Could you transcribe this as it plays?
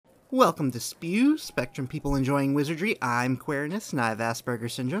Welcome to Spew, Spectrum People Enjoying Wizardry. I'm Queerness, and I have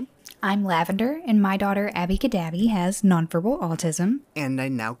Asperger's Syndrome. I'm Lavender, and my daughter Abby Cadabby has nonverbal autism. And I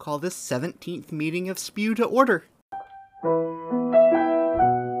now call this 17th meeting of Spew to order.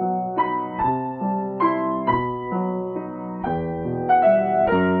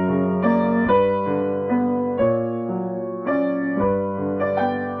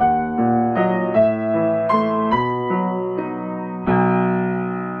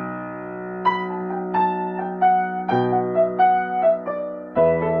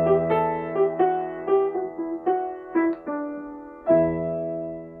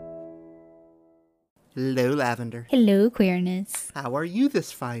 Hello, Lavender. Hello, Queerness. How are you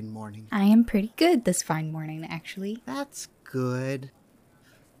this fine morning? I am pretty good this fine morning, actually. That's good.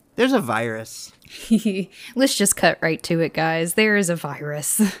 There's a virus. Let's just cut right to it, guys. There is a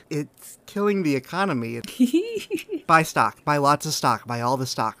virus. It's killing the economy. Buy stock. Buy lots of stock. Buy all the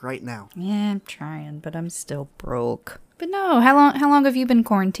stock right now. Yeah, I'm trying, but I'm still broke. But no, how long have you been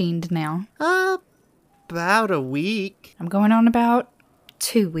quarantined now? About a week. I'm going on about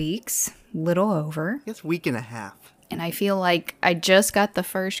 2 weeks. Little over. I guess week and a half. And I feel like I just got the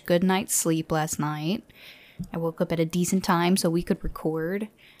first good night's sleep last night. I woke up at a decent time so we could record.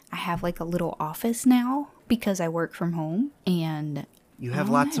 I have like a little office now because I work from home, and You have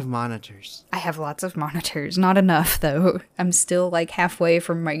lots of monitors. I have lots of monitors. Not enough, though. I'm still like halfway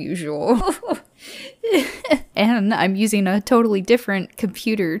from my usual. And I'm using a totally different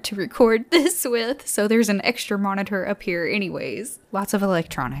computer to record this with, so there's an extra monitor up here anyways. Lots of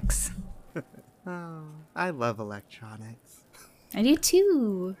electronics. Oh, I love electronics. I do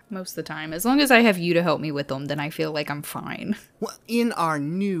too, most of the time. As long as I have you to help me with them, then I feel like I'm fine. Well, in our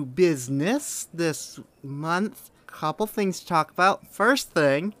new business this month, couple things to talk about. First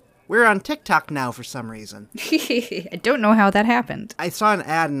thing, we're on TikTok now for some reason. I don't know how that happened. I saw an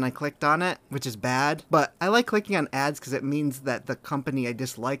ad and I clicked on it, which is bad, but I like clicking on ads because it means that the company I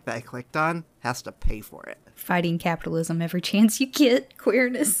dislike that I clicked on has to pay for it. Fighting capitalism every chance you get,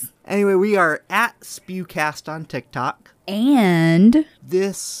 Queerness. Anyway, we are at Spewcast on TikTok. And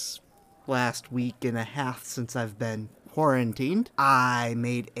This last week and a half since I've been quarantined, I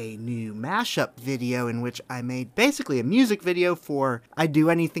made a new mashup video in which I made basically a music video for I'd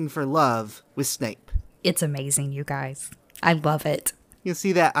Do Anything for Love with Snape. it's amazing, you guys. I love it. You'll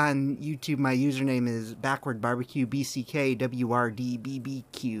see that on YouTube. My username is Backward Barbecue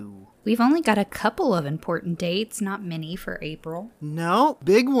BCKWRDBBQ. We've only got a couple of important dates, not many for April. No,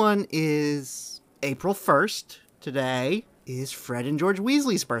 big one is April 1st. Today is Fred and George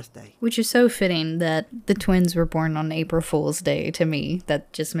Weasley's birthday. Which is so fitting that the twins were born on April Fool's Day to me.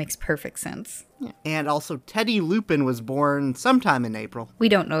 That just makes perfect sense. And also Teddy Lupin was born sometime in April. We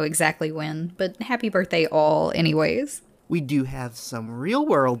don't know exactly when, but happy birthday all anyways. We do have some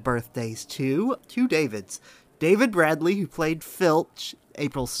real-world birthdays, too. Two Davids. David Bradley, who played Filch,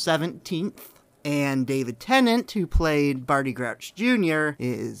 April 17th. And David Tennant, who played Barty Crouch Jr.,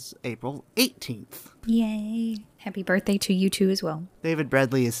 is April 18th. Yay. Happy birthday to you too as well. David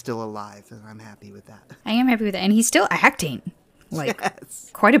Bradley is still alive, and I'm happy with that. I am happy with that. And he's still acting. Like,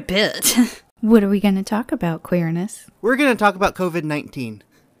 Yes. quite a bit. What are we going to talk about, Queerness? We're going to talk about COVID-19.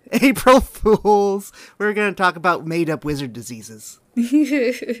 April Fools. We're going to talk about made-up wizard diseases.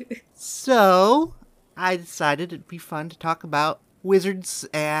 So, I decided it'd be fun to talk about wizards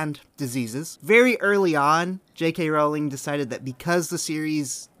and diseases. Very early on, J.K. Rowling decided that because the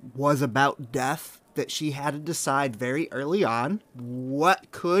series was about death, that she had to decide very early on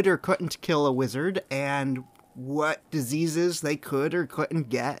what could or couldn't kill a wizard and what diseases they could or couldn't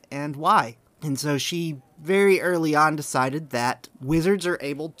get and why. And so she very early on decided that wizards are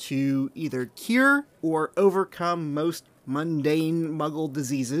able to either cure or overcome most mundane muggle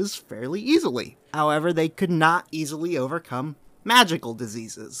diseases fairly easily. However, they could not easily overcome magical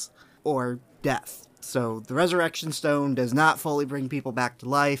diseases or death. So the Resurrection Stone does not fully bring people back to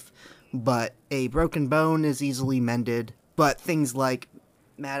life, but a broken bone is easily mended. But things like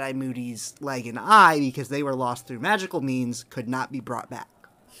Mad-Eye Moody's leg and eye, because they were lost through magical means, could not be brought back.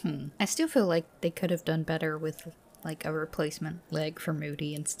 I still feel like they could have done better with like a replacement leg for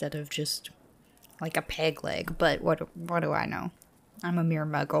Moody instead of just like a peg leg, but what do I know? I'm a mere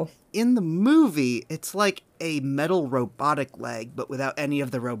muggle. In the movie, it's like a metal robotic leg, but without any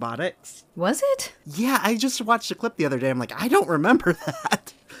of the robotics. Was it? Yeah, I just watched a clip the other day. I'm like, I don't remember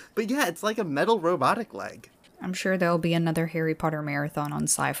that. But yeah, it's like a metal robotic leg. I'm sure there'll be another Harry Potter marathon on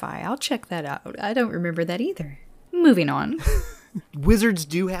Sci-Fi. I'll check that out. I don't remember that either. Moving on. Wizards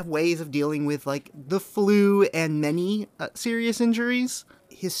do have ways of dealing with, like, the flu and many serious injuries.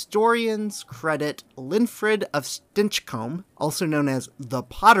 historians credit Linfrid of Stinchcombe, also known as the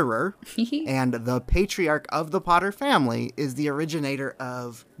Potterer, and the patriarch of the Potter family, is the originator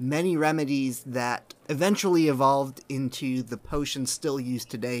of many remedies that eventually evolved into the potions still used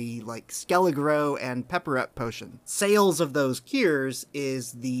today, like Skelligro and Pepperut potion. Sales of those cures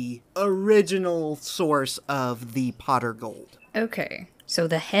is the original source of the Potter gold. Okay, so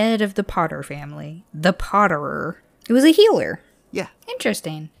the head of the Potter family, the Potterer, it was a healer. Yeah.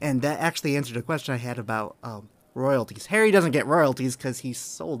 Interesting. And that actually answered a question I had about royalties. Harry doesn't get royalties because he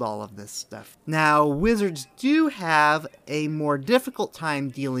sold all of this stuff. Now, wizards do have a more difficult time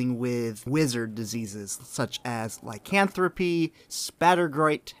dealing with wizard diseases, such as lycanthropy,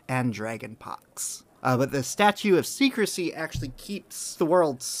 spattergroit, and dragonpox. But the Statute of Secrecy actually keeps the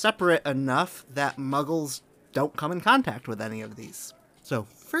world separate enough that muggles don't come in contact with any of these. So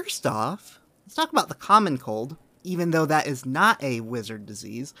first off, let's talk about the common cold, even though that is not a wizard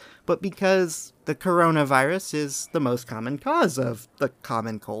disease, but because the coronavirus is the most common cause of the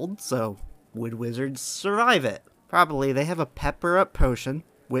common cold, so would wizards survive it? Probably. They have a Pepperut potion,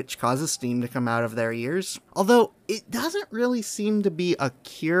 which causes steam to come out of their ears, although it doesn't really seem to be a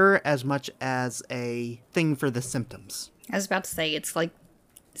cure as much as a thing for the symptoms. I was about to say,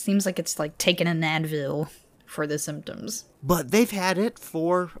 seems like it's like taking an Advil for the symptoms. But they've had it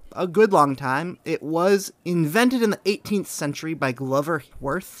for a good long time. It was invented in the 18th century by Glover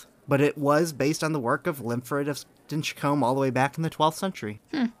Worth, but it was based on the work of Linfrid of Stinchcombe all the way back in the 12th century.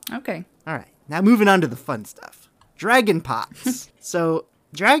 Okay. All right, now moving on to the fun stuff. Dragonpox. So,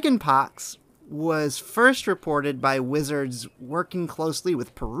 dragonpox was first reported by wizards working closely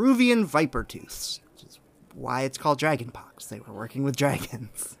with Peruvian viper tooths, which is why it's called dragonpox. They were working with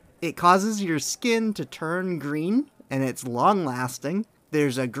dragons. It causes your skin to turn green, and it's long-lasting.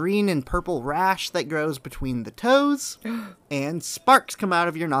 There's a green and purple rash that grows between the toes, and sparks come out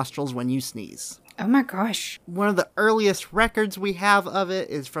of your nostrils when you sneeze. Oh my gosh. One of the earliest records we have of it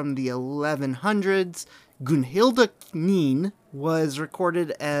is from the 1100s. Gunhilda Kneen was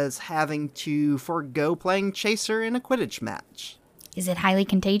recorded as having to forego playing chaser in a Quidditch match. Is it highly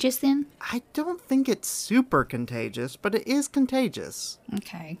contagious then? I don't think it's super contagious, but it is contagious.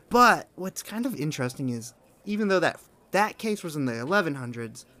 Okay. But what's kind of interesting is, even though that case was in the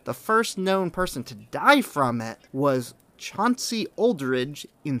 1100s, the first known person to die from it was Chauncey Aldridge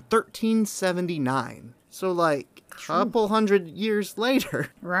in 1379. So, like, a couple hundred years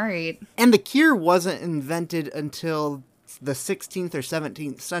later. Right. And the cure wasn't invented until the 16th or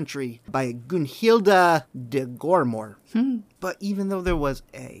 17th century by Gunhilda de Gormor. But even though there was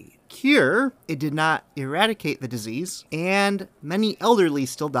a cure, it did not eradicate the disease, and many elderly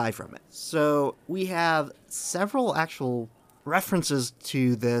still die from it. So we have several actual references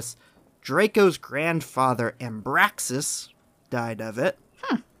to this. Draco's grandfather, Ambraxis, died of it.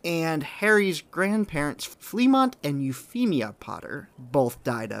 And Harry's grandparents, Fleamont and Euphemia Potter, both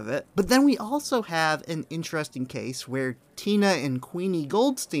died of it. But then we also have an interesting case where Tina and Queenie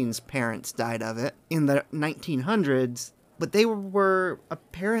Goldstein's parents died of it in the 1900s, but they were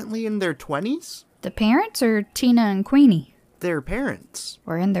apparently in their 20s? The parents or Tina and Queenie? Their parents.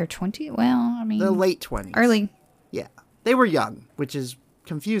 Were in their 20s? Well, I mean... The late 20s. Early. Yeah. They were young, which is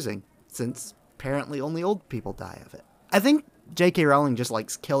confusing, since apparently only old people die of it. I think J.K. Rowling just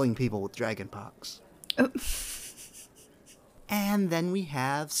likes killing people with dragonpox. Oh. And then we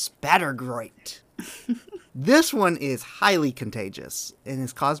have Spattergroit. This one is highly contagious and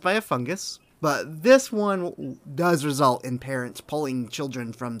is caused by a fungus, but this one does result in parents pulling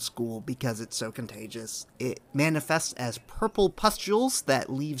children from school because it's so contagious. It manifests as purple pustules that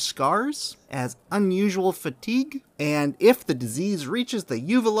leave scars, as unusual fatigue, and if the disease reaches the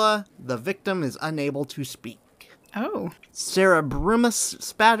uvula, the victim is unable to speak. Oh. Cerebrumus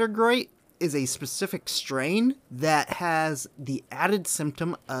spattergroit is a specific strain that has the added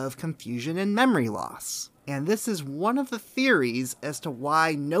symptom of confusion and memory loss. And this is one of the theories as to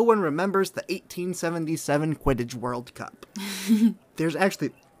why no one remembers the 1877 Quidditch World Cup. There's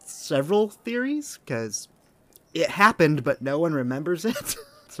actually several theories, because it happened, but no one remembers it.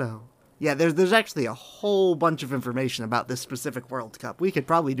 So, yeah, there's actually a whole bunch of information about this specific World Cup. We could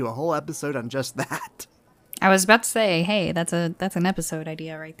probably do a whole episode on just that. I was about to say, hey, that's an episode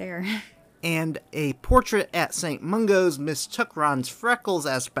idea right there. And a portrait at St. Mungo's mistook Ron's freckles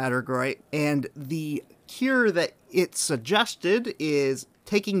as spattergroit, and the cure that it suggested is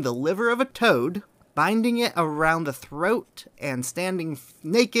taking the liver of a toad, binding it around the throat, and standing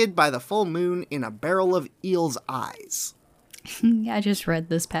naked by the full moon in a barrel of eel's eyes. I just read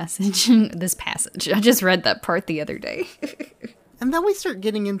this passage. I just read that part the other day. And then we start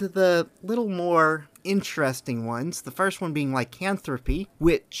getting into the little more interesting ones. The first one being lycanthropy,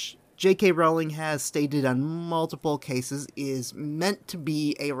 which J.K. Rowling has stated on multiple cases is meant to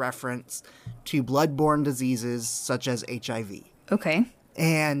be a reference to bloodborne diseases such as HIV. Okay.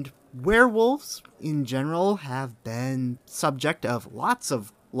 And werewolves, in general, have been subject of lots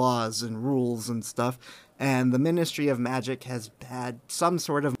of laws and rules and stuff, and the Ministry of Magic has had some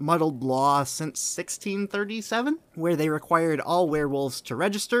sort of muddled law since 1637, where they required all werewolves to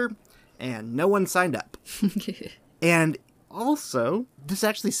register, and no one signed up. And also, this is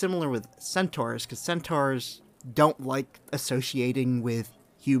actually similar with centaurs, because centaurs don't like associating with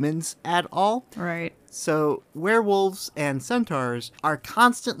humans at all. Right. So werewolves and centaurs are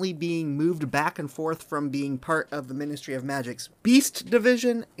constantly being moved back and forth from being part of the Ministry of Magic's Beast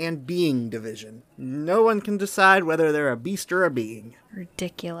Division and Being Division. No one can decide whether they're a beast or a being.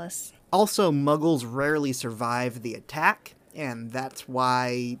 Ridiculous. Also, muggles rarely survive the attack, and that's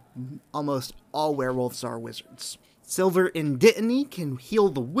why almost all werewolves are wizards. Silver Inditiny can heal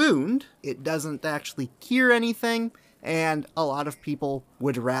the wound. It doesn't actually cure anything, and a lot of people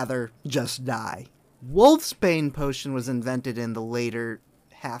would rather just die. Wolfsbane potion was invented in the later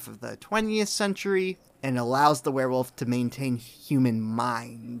half of the 20th century and allows the werewolf to maintain human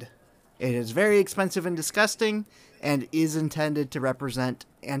mind. It is very expensive and disgusting and is intended to represent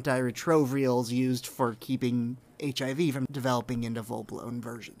antiretrovirals used for keeping HIV from developing into full-blown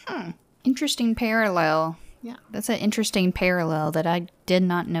versions. Interesting parallel. Yeah. That's an interesting parallel that I did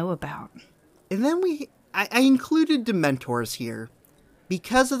not know about. And then I included Dementors here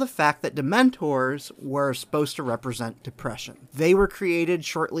because of the fact that Dementors were supposed to represent depression. They were created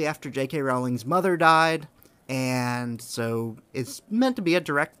shortly after J.K. Rowling's mother died, and so it's meant to be a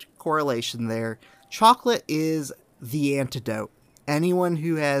direct correlation there. Chocolate is the antidote. Anyone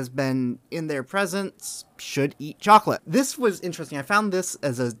who has been in their presence should eat chocolate. This was interesting. I found this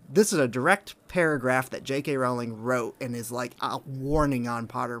is a direct paragraph that J.K. Rowling wrote and is like a warning on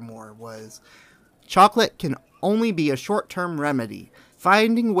Pottermore was, chocolate can only be a short-term remedy.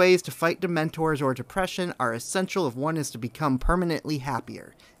 Finding ways to fight Dementors or depression are essential if one is to become permanently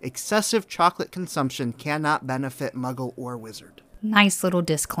happier. Excessive chocolate consumption cannot benefit Muggle or Wizard. Nice little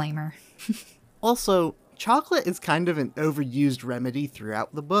disclaimer. Also, chocolate is kind of an overused remedy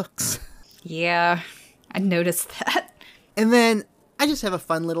throughout the books. Yeah, I noticed that. And then I just have a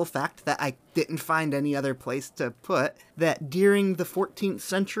fun little fact that I didn't find any other place to put, that during the 14th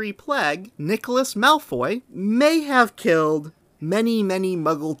century plague, Nicholas Malfoy may have killed many, many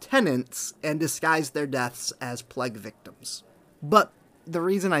Muggle tenants and disguised their deaths as plague victims. But the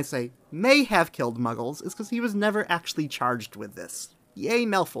reason I say may have killed Muggles is because he was never actually charged with this. Yay,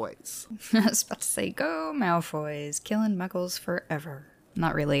 Malfoys. I was about to say, go Malfoys, killing muggles forever.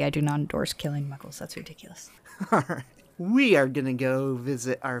 Not really, I do not endorse killing muggles, that's ridiculous. Alright, we are gonna go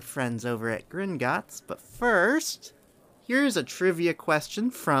visit our friends over at Gringotts, but first, here's a trivia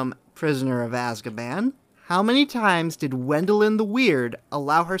question from Prisoner of Azkaban. How many times did Wendelin the Weird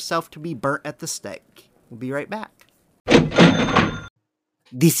allow herself to be burnt at the stake? We'll be right back.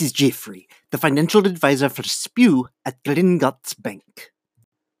 This is Jeffrey, the financial advisor for Spew at Gringotts Bank.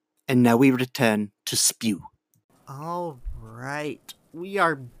 And now we return to Spew. All right, we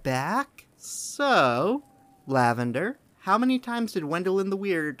are back. So, Lavender, how many times did Wendelin the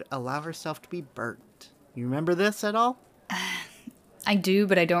Weird allow herself to be burnt? You remember this at all? I do,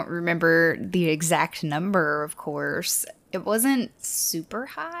 but I don't remember the exact number, of course. It wasn't super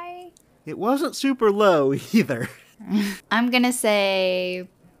high. It wasn't super low either. I'm gonna say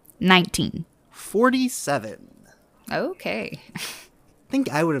 19. 47. Okay. I think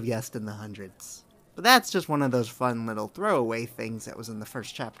I would have guessed in the hundreds. But that's just one of those fun little throwaway things that was in the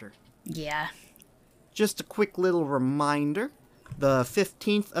first chapter. Yeah. Just a quick little reminder. The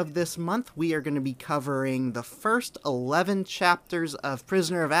 15th of this month, we are going to be covering the first 11 chapters of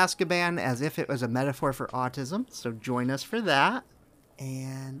Prisoner of Azkaban as if it was a metaphor for autism. So join us for that.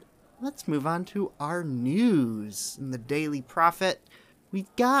 And let's move on to our news. In the Daily Prophet,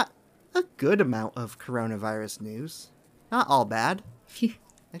 we've got a good amount of coronavirus news. Not all bad.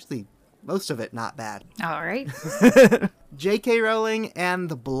 Actually, most of it not bad. All right. J.K. Rowling and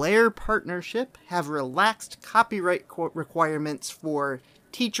the Blair Partnership have relaxed copyright requirements for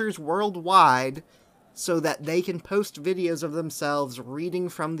teachers worldwide so that they can post videos of themselves reading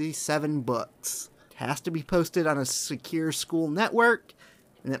from these 7 books. It has to be posted on a secure school network,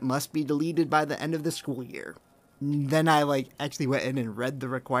 and it must be deleted by the end of the school year. Then I actually went in and read the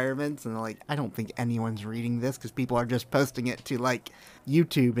requirements, and I don't think anyone's reading this because people are just posting it to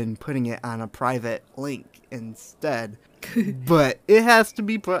YouTube and putting it on a private link instead. But it has to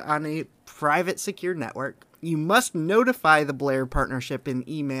be put on a private secure network. You must notify the Blair Partnership in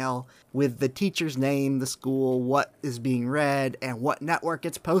email with the teacher's name, the school, what is being read, and what network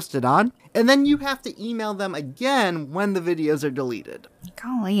it's posted on. And then you have to email them again when the videos are deleted.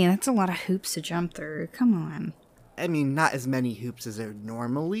 Golly, that's a lot of hoops to jump through. Come on. I mean, not as many hoops as there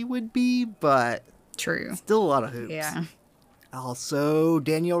normally would be, but True. still a lot of hoops. Yeah. Also,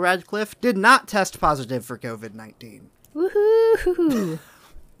 Daniel Radcliffe did not test positive for COVID-19. Woohoo!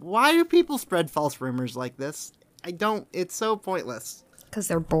 Why do people spread false rumors like this? It's so pointless. Because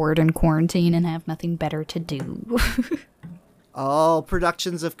they're bored in quarantine and have nothing better to do. All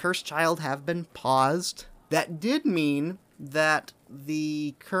productions of Cursed Child have been paused. That did mean that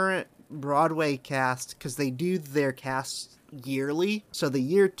the current Broadway cast, because they do their cast yearly, so the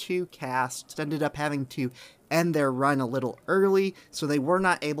year 2 cast ended up having to end their run a little early, so they were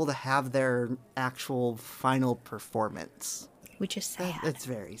not able to have their actual final performance. Which is sad. It's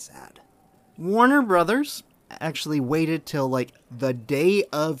very sad. Warner Brothers actually waited till like the day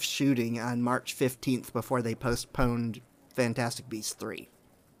of shooting on March 15th before they postponed Fantastic Beasts 3.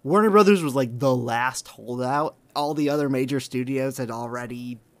 Warner Brothers was like the last holdout. All the other major studios had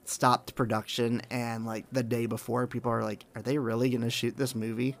already stopped production, and like the day before, people are like, are they really going to shoot this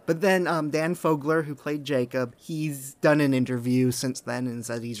movie? But then Dan Fogler, who played Jacob, he's done an interview since then and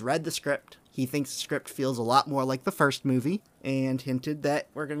said he's read the script. He thinks the script feels a lot more like the first movie, and hinted that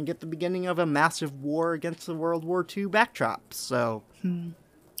we're going to get the beginning of a massive war against the World War II backdrop. So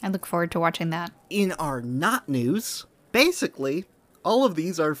I look forward to watching that. in our not news, basically, all of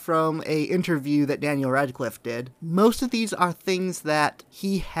these are from a interview that Daniel Radcliffe did. Most of these are things that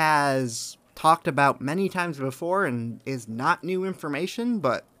he has talked about many times before and is not new information,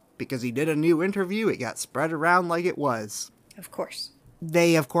 but because he did a new interview, it got spread around like it was. Of course.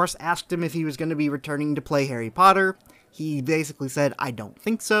 They, of course, asked him if he was going to be returning to play Harry Potter. He basically said, I don't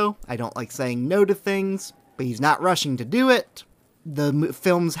think so. I don't like saying no to things, but he's not rushing to do it. The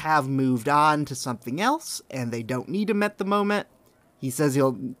films have moved on to something else, and they don't need him at the moment. He says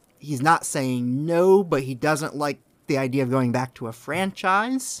he's not saying no, but he doesn't like the idea of going back to a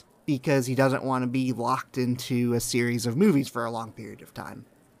franchise because he doesn't want to be locked into a series of movies for a long period of time,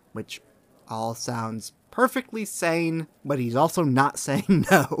 which all sounds perfectly sane, but he's also not saying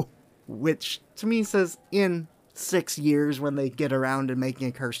no, which to me says in 6 years when they get around to making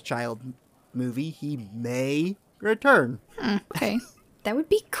a Cursed Child movie, he may return. Okay. That would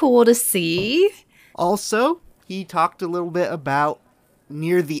be cool to see. Also, he talked a little bit about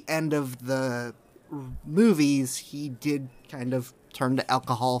near the end of the movies, he did kind of turn to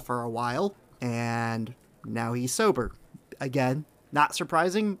alcohol for a while, and now he's sober. Again, not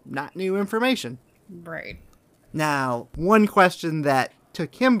surprising, not new information. Right. Now, one question that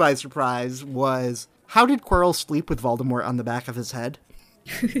took him by surprise was, how did Quirrell sleep with Voldemort on the back of his head?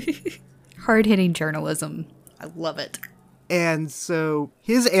 Hard-hitting journalism. I love it. And so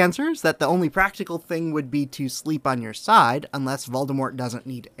his answer is that the only practical thing would be to sleep on your side unless Voldemort doesn't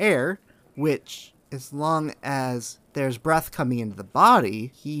need air, which, as long as there's breath coming into the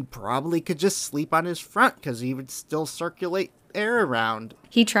body, he probably could just sleep on his front because he would still circulate air around.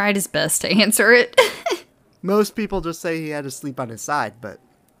 He tried his best to answer it. Most people just say he had to sleep on his side, but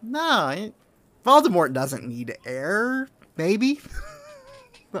no, Voldemort doesn't need air, maybe?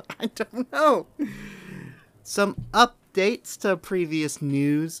 I don't know. Some updates to previous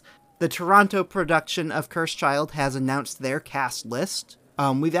news. The Toronto production of Cursed Child has announced their cast list.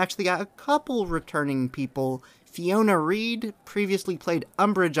 We've actually got a couple returning people. Fiona Reed, previously played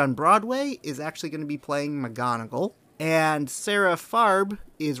Umbridge on Broadway, is actually going to be playing McGonagall. And Sarah Farb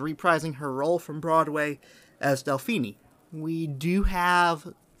is reprising her role from Broadway as Delphine. We do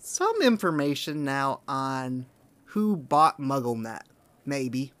have some information now on who bought MuggleNet.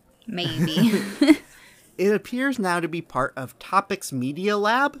 Maybe. It appears now to be part of Topics Media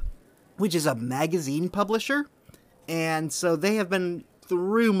Lab, which is a magazine publisher. And so they have been,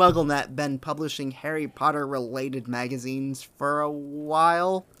 through MuggleNet, been publishing Harry Potter-related magazines for a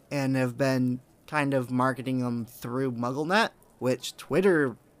while, and have been kind of marketing them through MuggleNet, which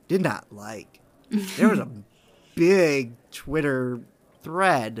Twitter did not like. There was a big Twitter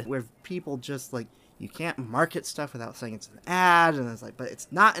thread where people just like, you can't market stuff without saying it's an ad, and it's like, but it's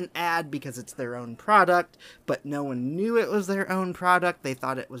not an ad because it's their own product, but no one knew it was their own product. They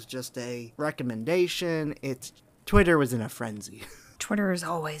thought it was just a recommendation. Twitter was in a frenzy. Twitter is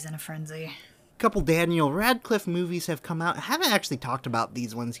always in a frenzy. A couple Daniel Radcliffe movies have come out. I haven't actually talked about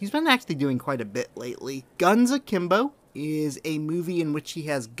these ones. He's been actually doing quite a bit lately. Guns Akimbo is a movie in which he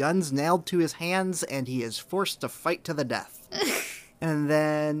has guns nailed to his hands and he is forced to fight to the death. And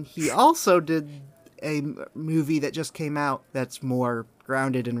then he also did a movie that just came out that's more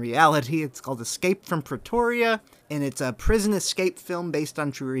grounded in reality. It's called Escape from Pretoria, and it's a prison escape film based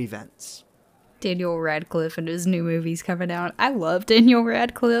on true events. Daniel Radcliffe and his new movie's coming out. I love Daniel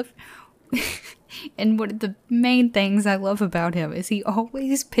Radcliffe. And one of the main things I love about him is he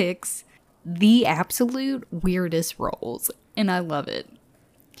always picks the absolute weirdest roles, and I love it.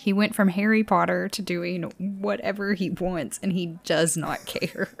 He went from Harry Potter to doing whatever he wants, and he does not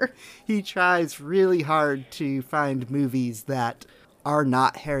care. He tries really hard to find movies that are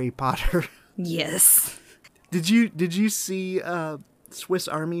not Harry Potter. Yes. Did you see Swiss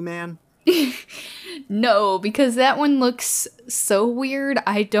Army Man? No, because that one looks so weird.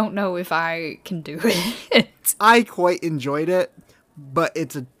 I don't know if I can do it. I quite enjoyed it, but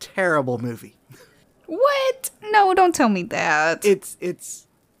it's a terrible movie. What? No, don't tell me that. It's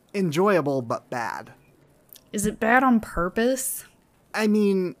enjoyable but bad. Is it bad on purpose? I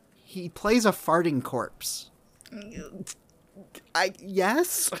mean, he plays a farting corpse.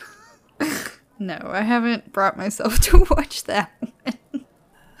 Yes? No, I haven't brought myself to watch that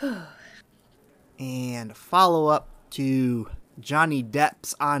one. And follow up to Johnny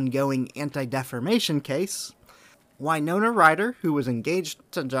Depp's ongoing anti-defamation case. Winona Ryder, who was engaged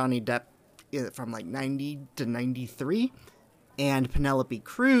to Johnny Depp from like 90 to 93, and Penelope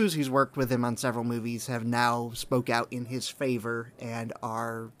Cruz, who's worked with him on several movies, have now spoke out in his favor and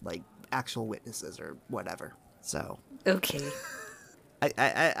are like actual witnesses or whatever. So Okay.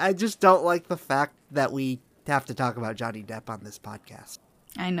 I just don't like the fact that we have to talk about Johnny Depp on this podcast.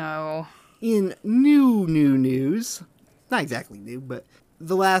 I know. In new news, not exactly new, but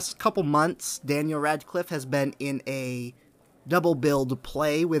the last couple months, Daniel Radcliffe has been in a double-billed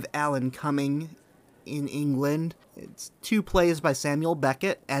play with Alan Cumming in England. It's 2 plays by Samuel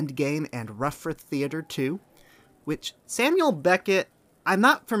Beckett, Endgame and Rufford Theatre 2, which Samuel Beckett, I'm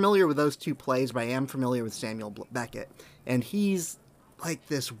not familiar with those 2 plays, but I am familiar with Samuel Beckett, and he's like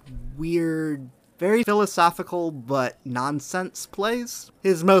this weird, very philosophical but nonsense plays.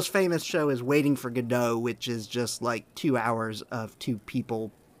 His most famous show is Waiting for Godot, which is just like 2 hours of 2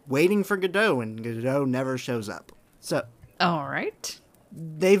 people waiting for Godot, and Godot never shows up. So, All right.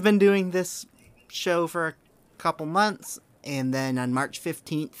 they've been doing this show for a couple months, and then on March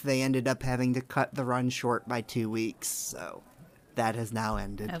 15th, they ended up having to cut the run short by 2 weeks, so that has now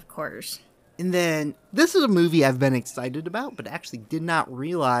ended. Of course. And then, this is a movie I've been excited about, but actually did not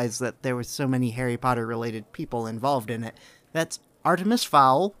realize that there were so many Harry Potter-related people involved in it. That's Artemis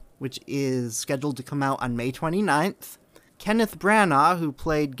Fowl, which is scheduled to come out on May 29th. Kenneth Branagh, who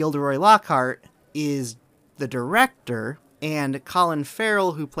played Gilderoy Lockhart, is the director, and Colin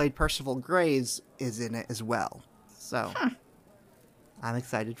Farrell, who played Percival Graves, is in it as well. So, I'm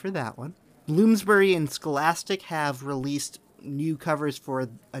excited for that one. Bloomsbury and Scholastic have released new covers for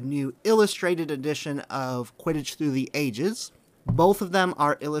a new illustrated edition of Quidditch Through the Ages. Both of them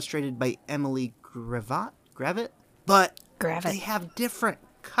are illustrated by Emily Gravett, but they have different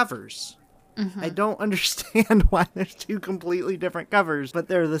covers. I don't understand why there's 2 completely different covers, but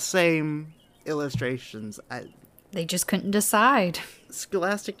they're the same illustrations. They just couldn't decide.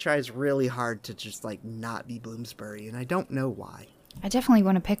 Scholastic tries really hard to just like not be Bloomsbury, and I don't know why. I definitely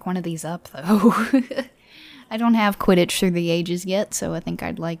want to pick one of these up, though. I don't have Quidditch Through the Ages yet, so I think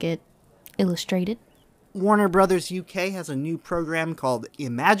I'd like it illustrated. Warner Brothers UK has a new program called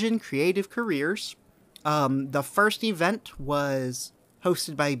Imagine Creative Careers. The first event was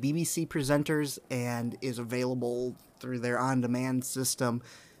hosted by BBC presenters and is available through their on-demand system.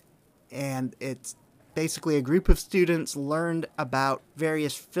 And it's basically a group of students learned about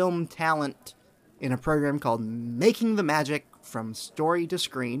various film talent in a program called Making the Magic from Story to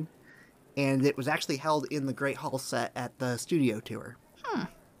Screen. And it was actually held in the Great Hall set at the studio tour.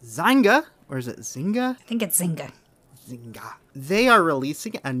 Zynga, or is it Zynga? I think it's Zynga. Zynga. They are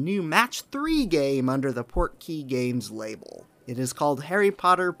releasing a new Match 3 game under the Portkey Games label. It is called Harry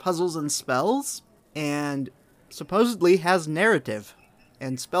Potter Puzzles and Spells, and supposedly has narrative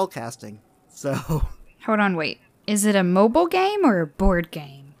and spellcasting. So, Hold on, wait. Is it a mobile game or a board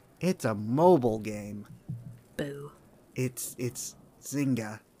game? it's a mobile game. Boo. It's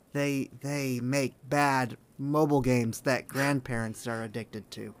Zynga. They make bad mobile games that grandparents are addicted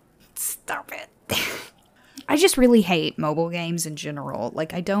to. Stop it. I just really hate mobile games in general.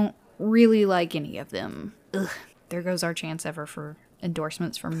 Like, I don't really like any of them. Ugh. There goes our chance ever for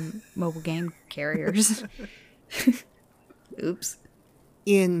endorsements from mobile game carriers. Oops.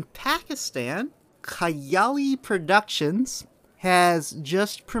 In Pakistan, Khayali Productions has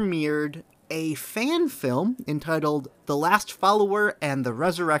just premiered a fan film entitled The Last Follower and the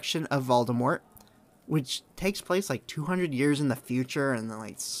Resurrection of Voldemort, which takes place like 200 years in the future, and then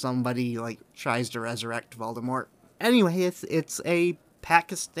like somebody like tries to resurrect Voldemort. Anyway, it's a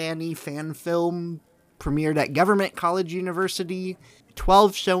Pakistani fan film premiered at Government College University.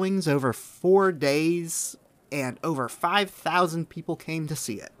 12 showings over 4 days, and over 5,000 people came to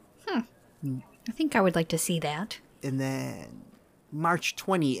see it. I think I would like to see that. And then March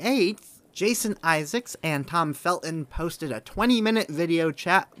 28th, Jason Isaacs and Tom Felton posted a 20-minute video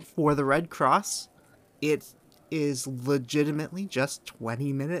chat for the Red Cross. It is legitimately just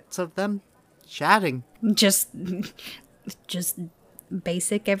 20 minutes of them chatting. Just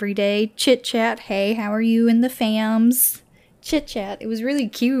basic everyday chit chat. Hey, how are you and the fams? Chit chat. It was really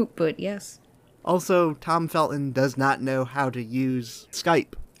cute, but yes. Also, Tom Felton does not know how to use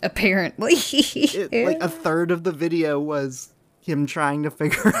Skype. Apparently. Like a third of the video was him trying to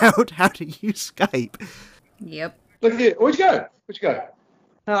figure out how to use Skype. Yep. Look here. Where'd you go? Where'd you go?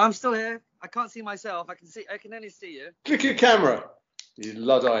 No, I'm still here. I can't see myself. I can only see you. Click your camera. You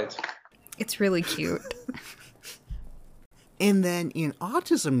Luddite. It's really cute. And then in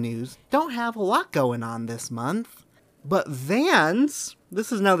autism news, don't have a lot going on this month. But Vans,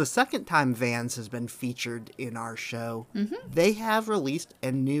 this is now the second time Vans has been featured in our show. Mm-hmm. They have released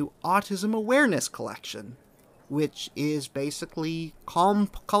a new autism awareness collection, which is basically calm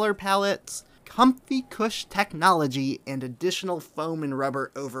color palettes, comfy cush technology, and additional foam and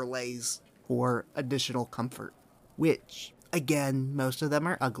rubber overlays for additional comfort. Which, again, most of them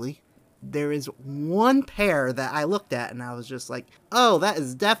are ugly. There is one pair that I looked at and I was just like, oh, that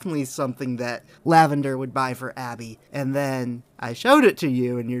is definitely something that Lavender would buy for Abby. And then I showed it to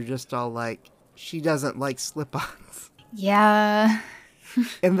you and you're just all like, she doesn't like slip-ons. Yeah.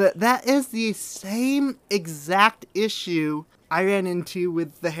 And that is the same exact issue I ran into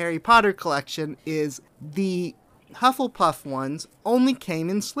with the Harry Potter collection, is the Hufflepuff ones only came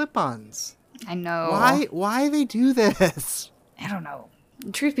in slip-ons. I know. Why they do this? I don't know.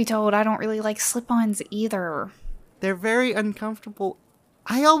 Truth be told, I don't really like slip-ons either. They're very uncomfortable.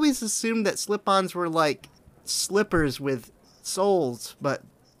 I always assumed that slip-ons were like slippers with soles, but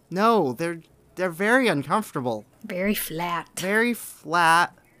no, they're very uncomfortable. Very flat. Very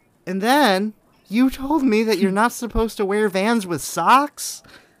flat. And then you told me that you're not supposed to wear Vans with socks,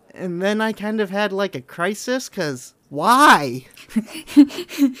 and then I kind of had like a crisis, because why?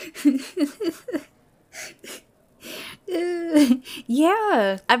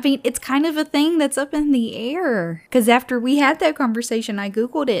 Yeah, I mean, it's kind of a thing that's up in the air. Because after we had that conversation, I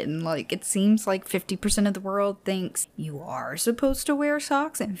Googled it, and like, it seems like 50% of the world thinks you are supposed to wear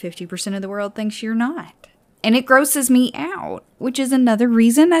socks, and 50% of the world thinks you're not. And it grosses me out, which is another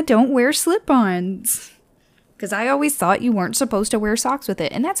reason I don't wear slip-ons. Because I always thought you weren't supposed to wear socks with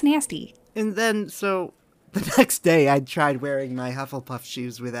it, and that's nasty. And then, so, the next day I tried wearing my Hufflepuff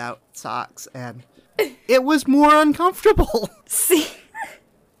shoes without socks, and it was more uncomfortable. See?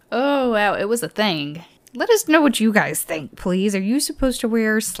 Oh, wow, it was a thing. Let us know what you guys think, please. Are you supposed to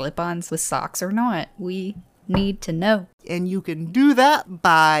wear slip-ons with socks or not? We need to know. And you can do that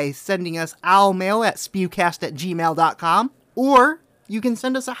by sending us owlmail at spewcast@gmail.com, or you can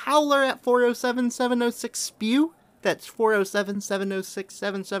send us a howler at 407-706-SPEW. That's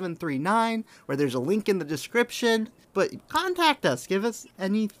 407-706-7739, where there's a link in the description. But contact us. Give us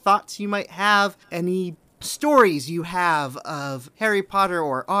any thoughts you might have, any stories you have of Harry Potter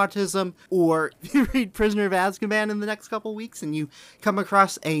or autism, or if you read Prisoner of Azkaban in the next couple weeks and you come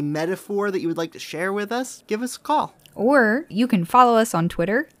across a metaphor that you would like to share with us, give us a call. Or you can follow us on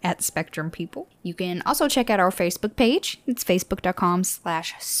Twitter at Spectrum People. You can also check out our Facebook page. It's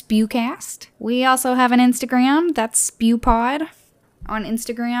facebook.com/spewcast. We also have an Instagram. That's SpewPod on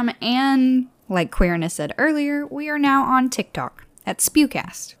Instagram. And like Queerness said earlier, we are now on TikTok at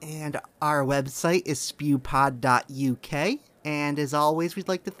Spewcast. And our website is spewpod.uk. And as always, we'd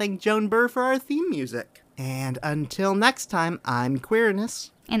like to thank Joan Burr for our theme music. And until next time, I'm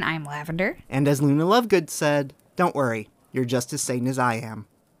Queerness. And I'm Lavender. And as Luna Lovegood said, don't worry, you're just as sane as I am.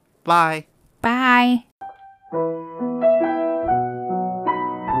 Bye. Bye.